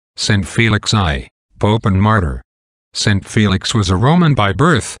Saint Felix I, Pope and Martyr. Saint Felix was a Roman by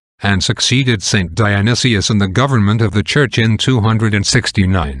birth, and succeeded Saint Dionysius in the government of the Church in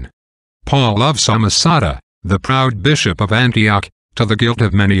 269. Paul of Samosata, the proud bishop of Antioch, to the guilt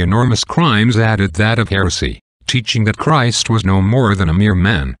of many enormous crimes added that of heresy, teaching that Christ was no more than a mere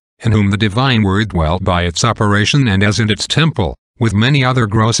man, in whom the divine word dwelt by its operation and as in its temple, with many other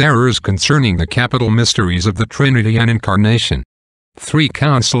gross errors concerning the capital mysteries of the Trinity and Incarnation. 3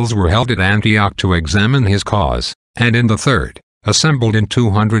 councils were held at Antioch to examine his cause, and in the third, assembled in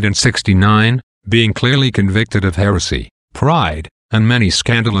 269, being clearly convicted of heresy, pride, and many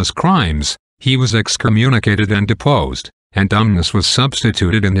scandalous crimes, he was excommunicated and deposed, and dumbness was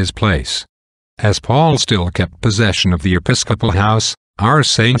substituted in his place. As Paul still kept possession of the episcopal house, our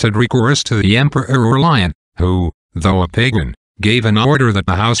saint had recourse to the Emperor Aurelian, who, though a pagan, gave an order that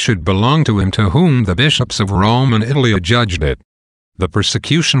the house should belong to him, to whom the bishops of Rome and Italy adjudged it. The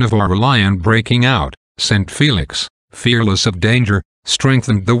persecution of Aurelian breaking out, Saint Felix, fearless of danger,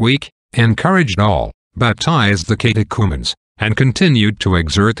 strengthened the weak, encouraged all, baptized the catechumens, and continued to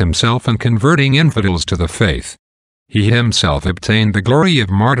exert himself in converting infidels to the faith. He himself obtained the glory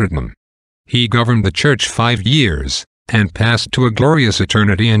of martyrdom. He governed the Church 5 years, and passed to a glorious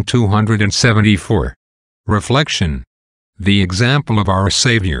eternity in 274. Reflection. The example of our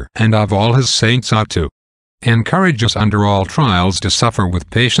Savior and of all his saints ought to encourage us under all trials to suffer with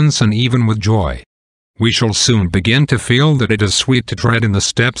patience and even with joy. We shall soon begin to feel that it is sweet to tread in the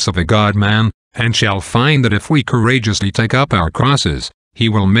steps of a God-man, and shall find that if we courageously take up our crosses, he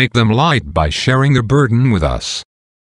will make them light by sharing the burden with us.